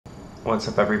What's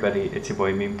up, everybody? It's your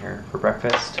boy Meme here for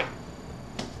breakfast.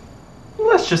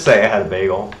 Let's just say I had a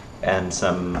bagel and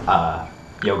some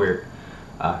yogurt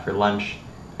for lunch.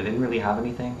 I didn't really have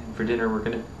anything. And for dinner, we're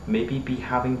gonna maybe be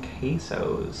having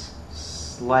quesos,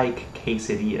 like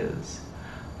quesadillas.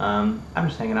 I'm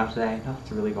just hanging out today.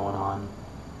 Nothing's really going on.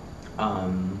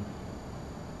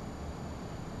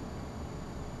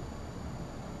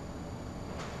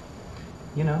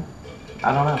 You know,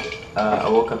 I don't know. I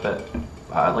woke up at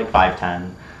like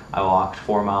 5:10. I walked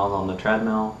 4 miles on the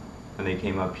treadmill, and they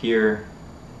came up here,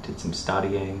 did some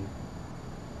studying,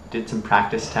 did some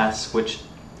practice tests, which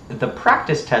the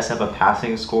practice tests have a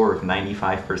passing score of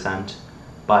 95%,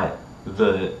 but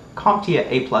the CompTIA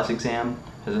A+ exam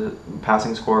has a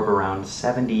passing score of around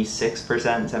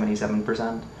 76%,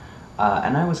 77%,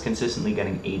 and I was consistently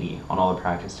getting 80 on all the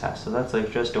practice tests, so that's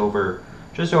like just over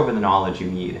the knowledge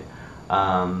you need.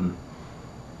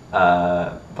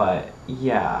 But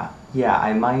yeah,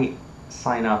 I might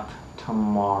sign up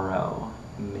tomorrow,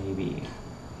 maybe,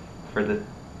 for the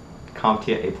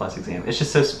CompTIA A+ exam. It's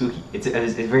just so spooky. It's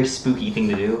a very spooky thing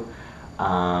to do.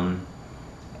 And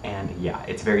yeah,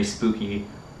 it's very spooky.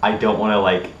 I don't want to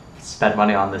like spend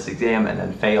money on this exam and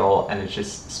then fail, and it's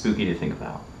just spooky to think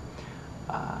about.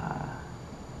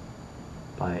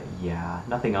 But yeah,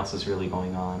 nothing else is really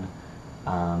going on.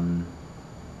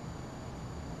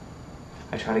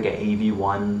 I try to get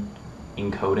AV1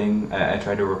 encoding. I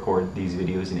tried to record these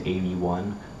videos in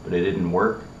AV1, but it didn't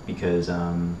work because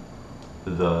I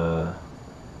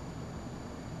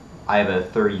have a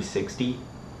 3060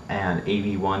 and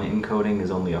AV1 encoding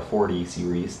is only a 40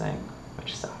 series thing,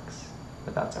 which sucks,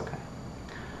 but that's okay.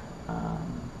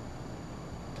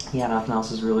 Yeah, nothing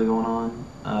else is really going on.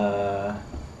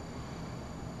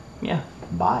 Yeah,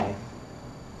 bye.